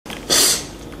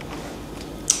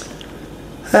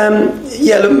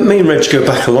Yeah, look, me and Reg go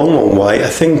back a long, long way. I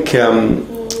think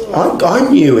I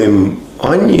knew him.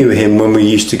 I knew him when we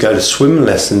used to go to swim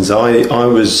lessons. I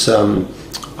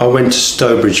went to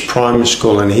Stowbridge Primary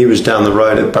School, and he was down the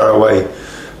road at Barroway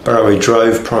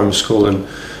Drove Primary School,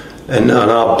 and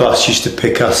our bus used to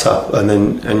pick us up,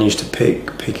 and used to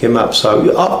pick him up. So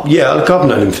yeah, look, I've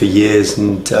known him for years,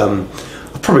 and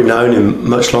I've probably known him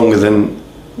much longer than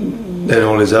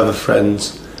all his other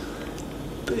friends.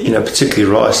 You know,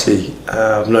 particularly Ricey.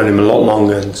 I've known him a lot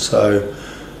longer, and so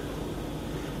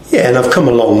yeah, and I've come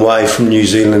a long way from New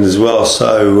Zealand as well.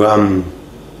 So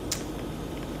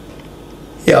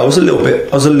yeah, I was a little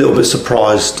bit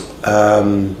surprised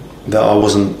that I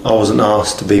wasn't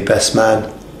asked to be best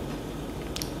man.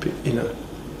 But, you know,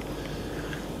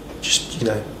 just